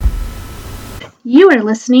You are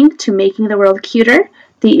listening to Making the World Cuter,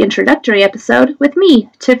 the introductory episode with me,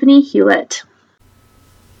 Tiffany Hewlett.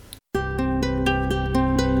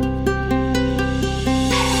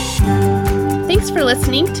 Thanks for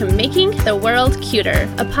listening to Making the World Cuter,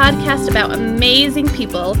 a podcast about amazing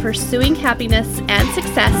people pursuing happiness and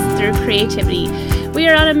success through creativity. We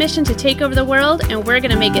are on a mission to take over the world, and we're going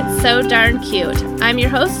to make it so darn cute. I'm your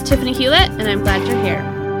host, Tiffany Hewlett, and I'm glad you're here.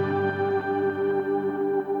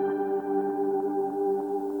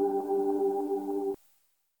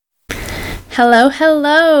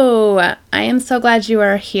 Hello. I am so glad you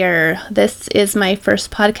are here. This is my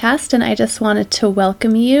first podcast, and I just wanted to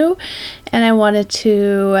welcome you, and I wanted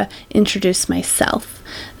to introduce myself.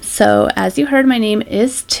 So, as you heard, my name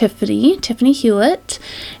is Tiffany Hewlett,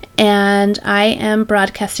 and I am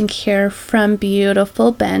broadcasting here from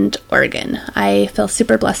beautiful Bend, Oregon. I feel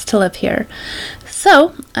super blessed to live here.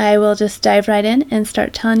 So I will just dive right in and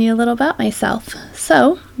start telling you a little about myself.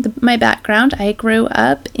 So my background, I grew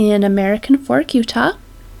up in American Fork, Utah.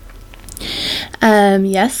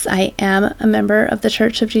 Yes, I am a member of the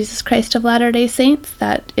Church of Jesus Christ of Latter-day Saints.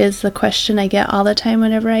 That is the question I get all the time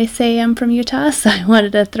whenever I say I'm from Utah. So I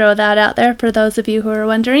wanted to throw that out there for those of you who are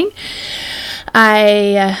wondering.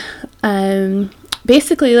 I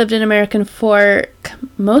basically lived in American Fork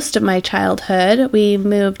most of my childhood. We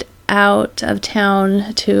moved out of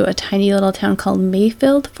town to a tiny little town called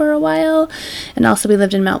Mayfield for a while, and also we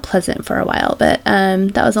lived in Mount Pleasant for a while, but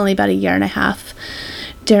that was only about a year and a half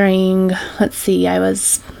during, I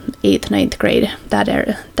was 8th, 9th grade,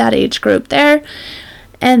 that age group there,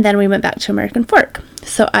 and then we went back to American Fork.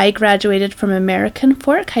 So I graduated from American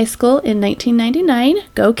Fork High School in 1999.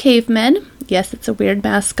 Go Cavemen. Yes, it's a weird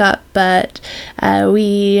mascot, but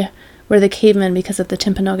we were the Cavemen because of the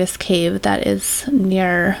Timpanogos Cave that is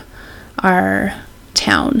near our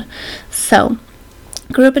town. So,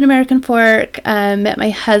 grew up in American Fork, met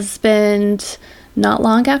my husband not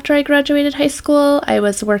long after I graduated high school. I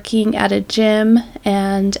was working at a gym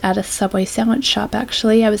and at a Subway sandwich shop,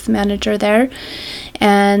 actually. I was the manager there,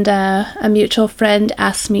 and a mutual friend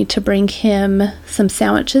asked me to bring him some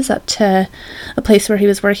sandwiches up to a place where he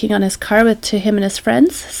was working on his car to him and his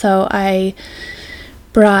friends. So I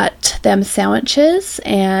brought them sandwiches,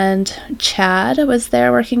 and Chad was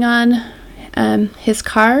there working on his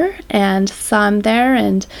car and saw him there,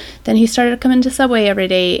 and then he started coming to Subway every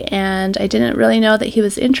day, and I didn't really know that he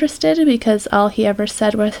was interested because all he ever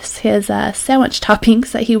said was his sandwich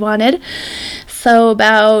toppings that he wanted. So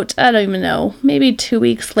about, I don't even know, maybe 2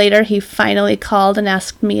 weeks later, he finally called and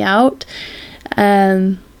asked me out.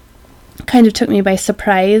 Kind of took me by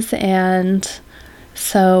surprise, and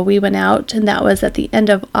so we went out, and that was at the end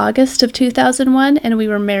of August of 2001, and we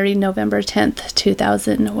were married November 10th,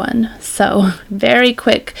 2001. So very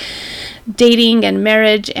quick dating and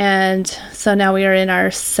marriage, and so now we are in our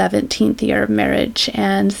 17th year of marriage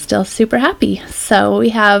and still super happy. So we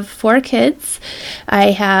have 4 kids.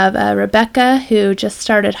 I have Rebecca, who just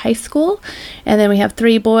started high school, and then we have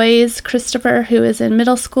 3 boys, Christopher, who is in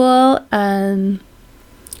middle school,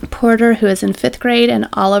 Porter, who is in 5th grade, and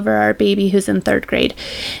Oliver, our baby, who's in 3rd grade.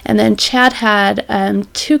 And then Chad had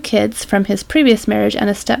 2 kids from his previous marriage and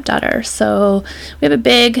a stepdaughter. So we have a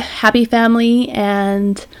big, happy family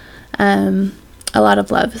and a lot of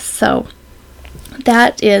love. So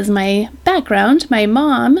that is my background. My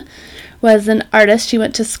mom was an artist. She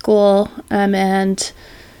went to school and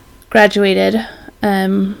graduated.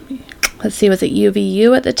 Was it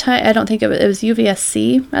UVU at the time? I don't think it was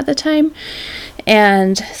UVSC at the time.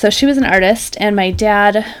 And so she was an artist, and my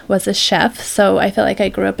dad was a chef, so I feel like I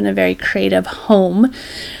grew up in a very creative home.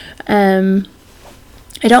 I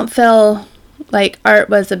don't feel like art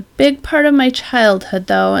was a big part of my childhood,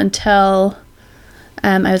 though, until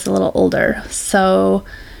I was a little older. So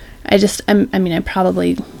I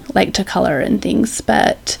probably like to color and things,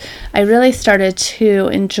 but I really started to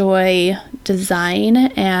enjoy design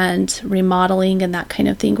and remodeling and that kind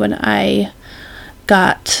of thing when I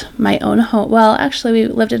got my own home. Well, actually, we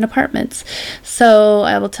lived in apartments. So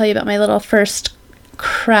I will tell you about my little first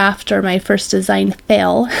craft or my first design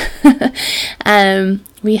fail.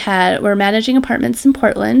 We're managing apartments in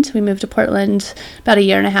Portland. We moved to Portland about a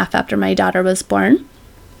year and a half after my daughter was born.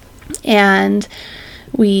 And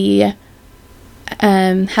we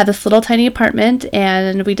had this little tiny apartment,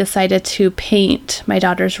 and we decided to paint my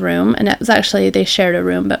daughter's room. And it was actually, they shared a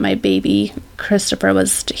room, but my baby Christopher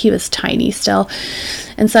was tiny still,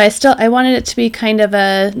 and so I wanted it to be kind of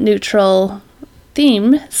a neutral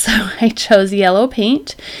theme, so I chose yellow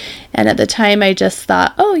paint. And at the time I just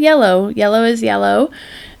thought, oh, yellow is yellow,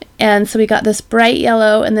 And so we got this bright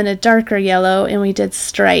yellow and then a darker yellow, and we did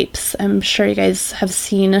stripes. I'm sure you guys have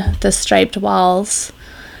seen the striped walls.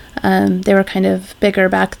 They were kind of bigger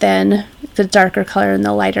back then, the darker color and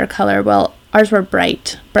the lighter color. Well, ours were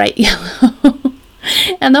bright yellow.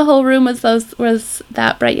 And the whole room was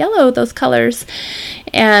that bright yellow, those colors.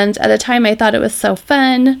 And at the time I thought it was so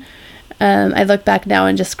fun. I look back now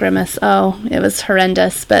and just grimace. Oh, it was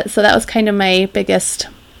horrendous. But so that was kind of my biggest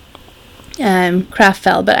craft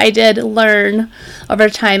fail. But I did learn over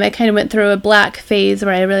time. I kind of went through a black phase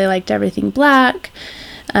where I really liked everything black.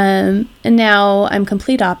 And now I'm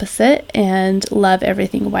complete opposite and love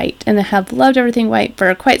everything white. And I have loved everything white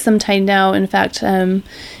for quite some time now. In fact,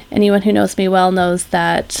 anyone who knows me well knows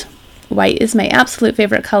that white is my absolute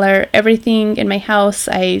favorite color. Everything in my house,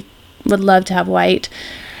 I would love to have white.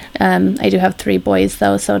 I do have 3 boys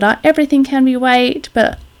though, so not everything can be white,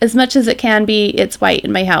 but as much as it can be, it's white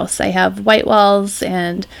in my house. I have white walls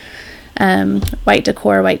and white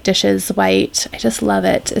decor, white dishes, white. I just love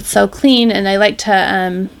it. It's so clean, and I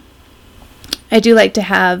do like to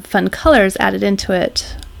have fun colors added into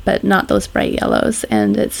it, but not those bright yellows.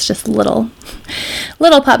 And it's just little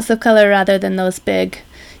pops of color rather than those big,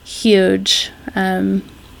 huge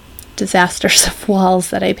disasters of walls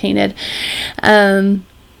that I painted.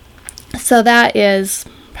 So that is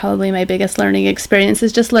probably my biggest learning experience,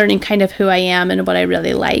 is just learning kind of who I am and what I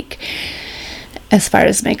really like as far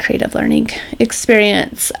as my creative learning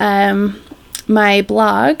experience. My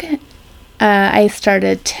blog, I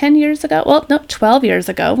started 10 years ago. Well, no, 12 years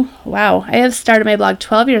ago. Wow. I have started my blog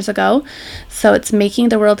 12 years ago. So it's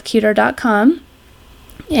makingtheworldcuter.com.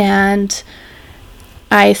 And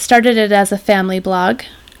I started it as a family blog.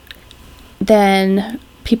 Then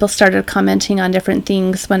people started commenting on different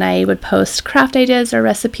things when I would post craft ideas or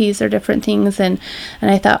recipes or different things. And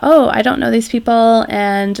I thought, oh, I don't know these people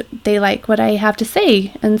and they like what I have to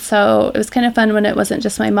say. And so it was kind of fun when it wasn't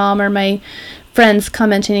just my mom or my friends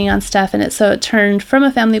commenting on stuff. And so it turned from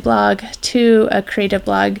a family blog to a creative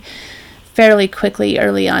blog fairly quickly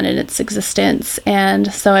early on in its existence.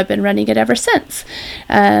 And so I've been running it ever since.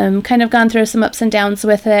 Kind of gone through some ups and downs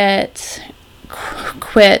with it.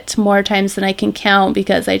 Quit more times than I can count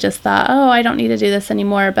because I just thought, oh, I don't need to do this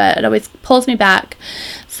anymore, but it always pulls me back.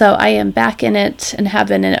 So I am back in it and have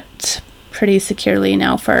been in it pretty securely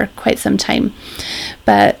now for quite some time.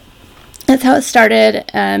 But that's how it started.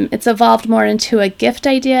 It's evolved more into a gift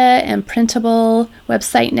idea and printable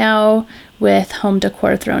website now with home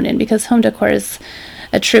decor thrown in, because home decor is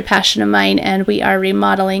a true passion of mine, and we are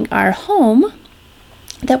remodeling our home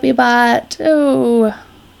that we bought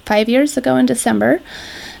 5 years ago in December.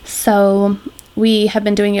 So we have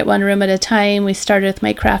been doing it one room at a time. We started with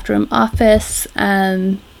my craft room office,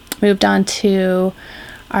 moved on to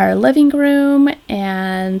our living room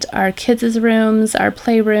and our kids' rooms, our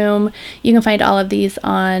playroom. You can find all of these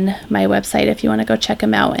on my website if you want to go check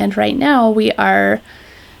them out. And right now we are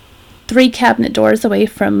 3 cabinet doors away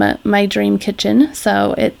from my dream kitchen.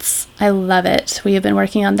 So I love it. We have been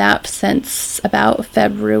working on that since about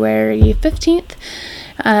February 15th.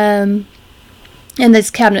 And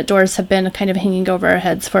these cabinet doors have been kind of hanging over our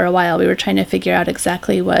heads for a while. We were trying to figure out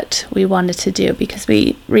exactly what we wanted to do because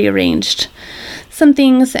we rearranged some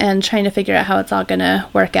things and trying to figure out how it's all going to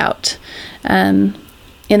work out.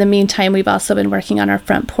 In the meantime, we've also been working on our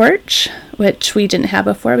front porch, which we didn't have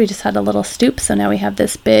before. We just had a little stoop. So now we have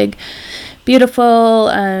this big, beautiful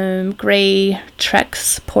gray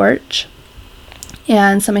Trex porch.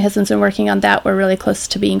 And so my husband's been working on that. We're really close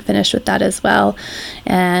to being finished with that as well.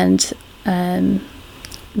 And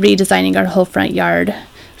redesigning our whole front yard.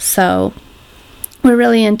 So we're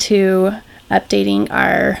really into updating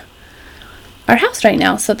our house right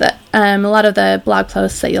now, so that a lot of the blog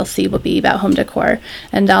posts that you'll see will be about home decor,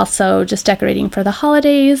 and also just decorating for the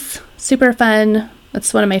holidays. Super fun.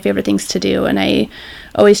 That's one of my favorite things to do, and I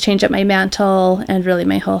always change up my mantle and really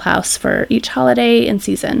my whole house for each holiday and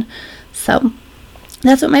season. So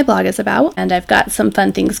that's what my blog is about, and I've got some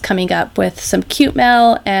fun things coming up with some cute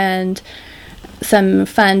mail and some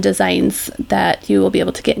fun designs that you will be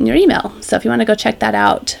able to get in your email. So if you want to go check that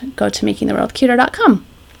out, go to makingtheworldcuter.com.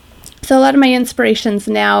 So a lot of my inspirations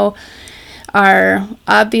now are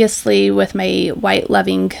obviously with my white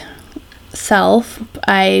loving self.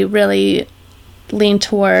 I really lean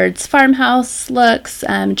towards farmhouse looks,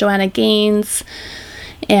 Joanna Gaines,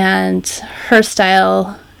 and her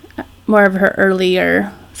style, more of her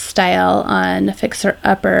earlier style on Fixer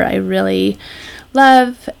Upper, I really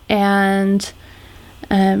love, and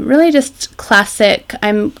really just classic.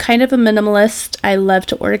 I'm kind of a minimalist. I love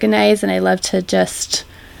to organize, and I love to just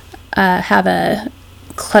have a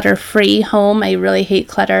clutter-free home. I really hate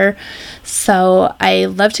clutter. So I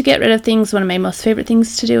love to get rid of things. One of my most favorite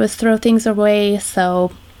things to do is throw things away.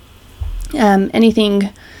 So anything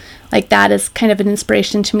like that is kind of an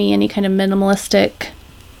inspiration to me. Any kind of minimalistic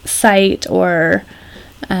site, or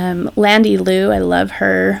Landy Lou. I love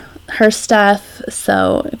her stuff.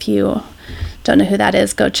 So if you don't know who that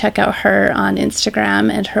is, go check out her on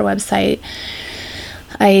Instagram and her website.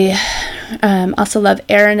 I also love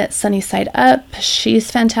Erin at Sunnyside Up.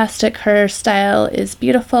 She's fantastic. Her style is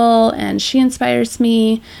beautiful and she inspires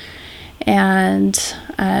me. And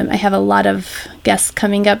I have a lot of guests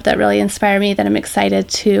coming up that really inspire me that I'm excited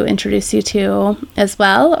to introduce you to as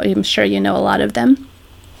well. I'm sure you know a lot of them.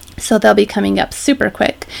 So they'll be coming up super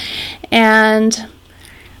quick. And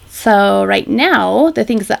so right now, the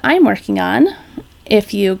things that I'm working on,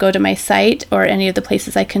 if you go to my site or any of the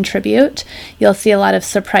places I contribute, you'll see a lot of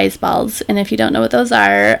surprise balls. And if you don't know what those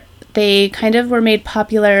are, they kind of were made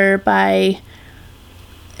popular by,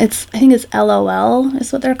 I think it's LOL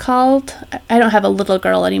is what they're called. I don't have a little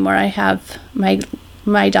girl anymore. I have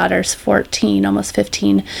my daughter's 14, almost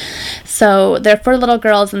 15. So they're for little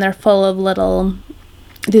girls, and they're full of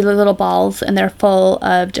these little balls, and they're full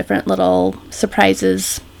of different little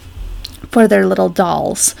surprises for their little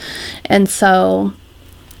dolls. And so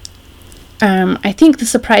I think the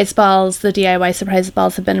surprise balls, the DIY surprise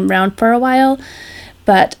balls, have been around for a while,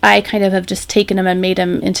 but I kind of have just taken them and made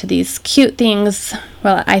them into these cute things.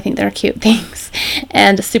 Well, I think they're cute things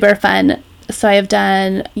and super fun. So I've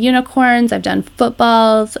done unicorns, I've done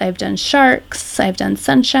footballs, I've done sharks, I've done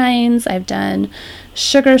sunshines, I've done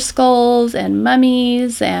sugar skulls and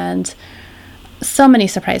mummies, and so many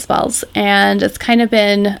surprise balls. And it's kind of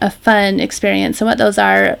been a fun experience. And what those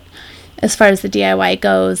are, as far as the DIY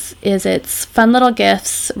goes, is it's fun little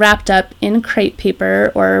gifts wrapped up in crepe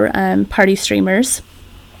paper or party streamers.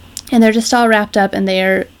 And they're just all wrapped up, and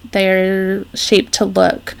they're shaped to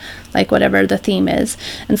look like whatever the theme is.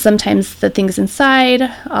 And sometimes the things inside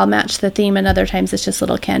all match the theme, and other times it's just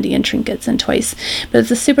little candy and trinkets and toys. But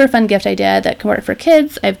it's a super fun gift idea that can work for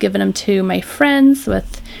kids. I've given them to my friends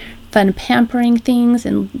with fun pampering things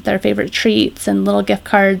and their favorite treats and little gift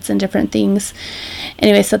cards and different things.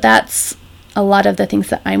 Anyway, so that's a lot of the things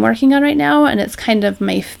that I'm working on right now, and it's kind of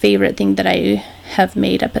my favorite thing that I have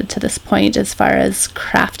made up to this point as far as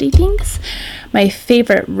crafty things. My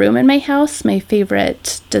favorite room in my house, my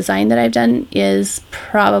favorite design that I've done, is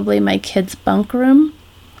probably my kids' bunk room.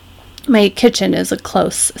 My kitchen is a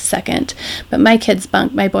close second, but my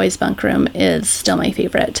boys' bunk room is still my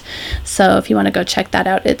favorite. So if you want to go check that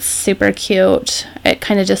out, it's super cute. It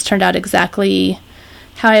kind of just turned out exactly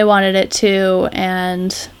how I wanted it to,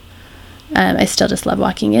 and I still just love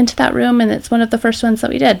walking into that room, and it's one of the first ones that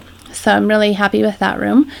we did. So I'm really happy with that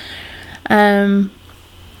room. Other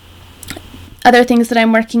things that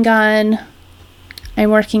I'm working on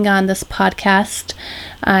this podcast.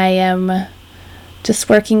 I am just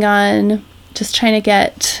working on trying to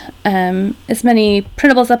get as many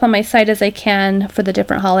printables up on my site as I can for the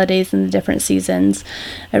different holidays and the different seasons.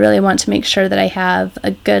 I really want to make sure that I have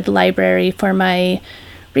a good library for my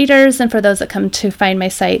readers and for those that come to find my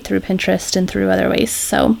site through Pinterest and through other ways.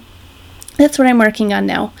 So that's what I'm working on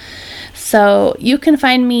now. So you can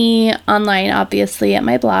find me online, obviously, at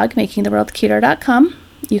my blog, makingtheworldcuter.com.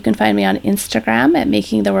 You can find me on Instagram at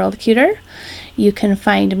makingtheworldcuter. You can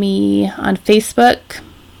find me on Facebook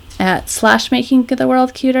at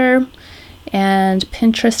 /makingtheworldcuter, and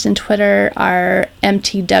Pinterest and Twitter are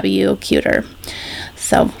MTWcuter.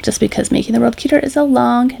 So just because Making the World Cuter is a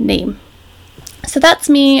long name. So that's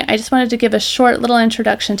me. I just wanted to give a short little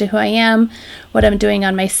introduction to who I am, what I'm doing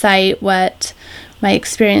on my site, what my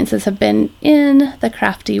experiences have been in the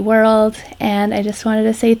crafty world, and I just wanted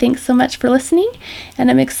to say thanks so much for listening,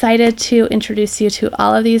 and I'm excited to introduce you to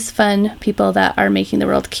all of these fun people that are making the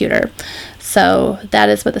world cuter. So that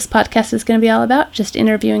is what this podcast is going to be all about, just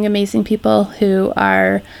interviewing amazing people who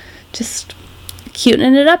are just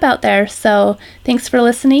cutening it up out there. So thanks for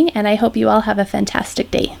listening, and I hope you all have a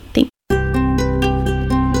fantastic day. Thanks.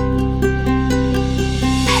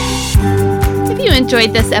 If you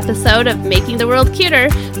enjoyed this episode of Making the World Cuter,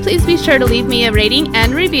 please be sure to leave me a rating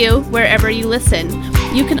and review wherever you listen.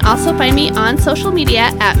 You can also find me on social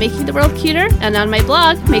media at Making the World Cuter and on my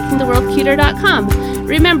blog, makingtheworldcuter.com.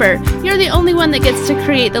 Remember, you're the only one that gets to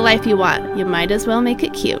create the life you want. You might as well make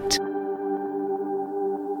it cute.